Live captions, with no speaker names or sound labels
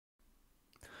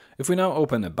If we now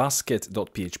open a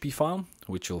basket.php file,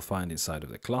 which you'll find inside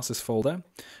of the classes folder,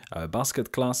 our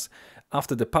basket class,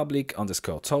 after the public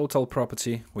underscore total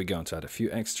property, we're going to add a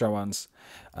few extra ones.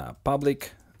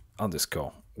 Public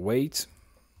underscore weight.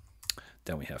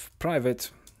 Then we have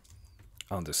private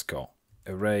underscore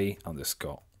array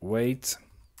underscore weight.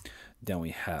 Then we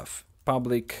have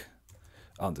public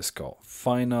underscore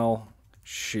final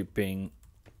shipping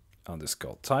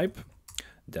underscore type.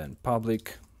 Then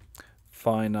public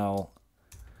final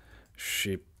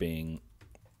shipping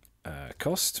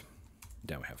cost.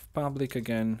 Then we have public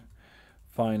again,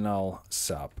 final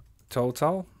sub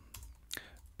total,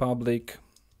 public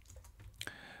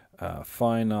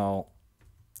final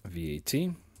VAT,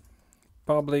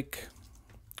 public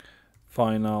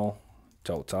final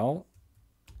total,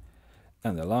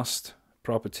 and the last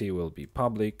property will be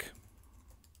public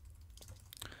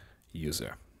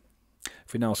user.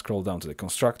 If we now scroll down to the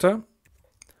constructor,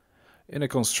 in a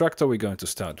constructor we're going to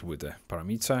start with the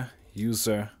parameter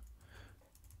user,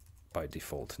 by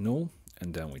default null,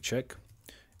 and then we check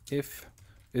if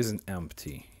is an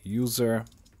empty user,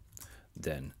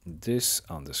 then this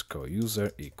underscore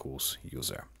user equals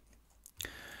user.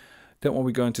 Then what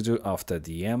we're going to do after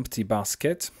the empty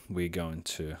basket, we're going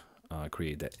to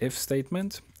create the if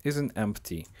statement, is an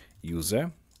empty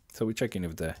user. So we're checking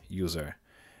if the user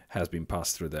has been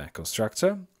passed through the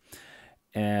constructor,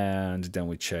 and then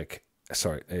we check,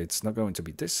 sorry, it's not going to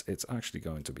be this, it's actually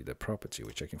going to be the property.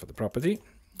 We're checking for the property,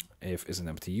 if is an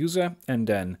empty user, and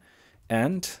then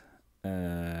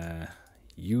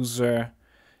user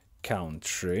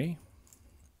country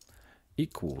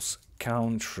equals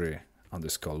country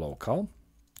underscore local,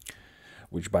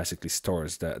 which basically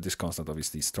stores this constant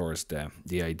obviously stores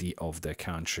the ID of the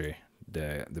country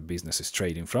the business is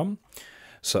trading from.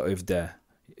 So if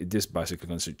this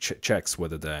basically checks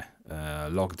whether the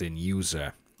logged in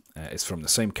user is from the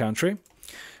same country,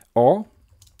 or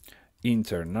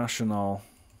international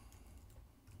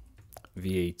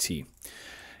VAT.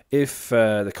 If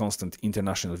the constant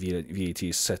international VAT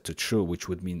is set to true, which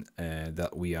would mean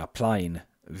that we are applying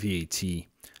VAT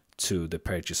to the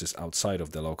purchases outside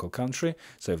of the local country.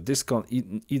 So if this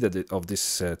either of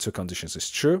these two conditions is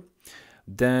true,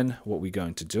 then what we're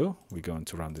going to do, we're going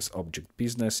to run this object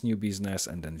business, new business,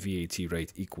 and then VAT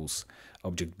rate equals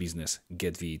object business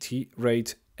get VAT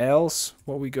rate. Else,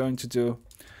 what we're going to do,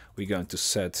 we're going to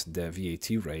set the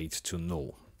VAT rate to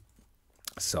null.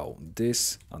 So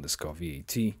this underscore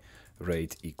VAT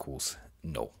rate equals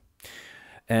null.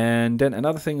 And then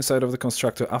another thing inside of the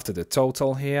constructor, after the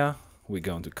total here, we're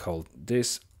going to call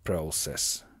this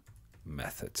process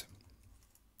method.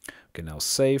 Okay, now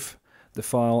save the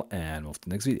file and move to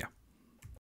the next video.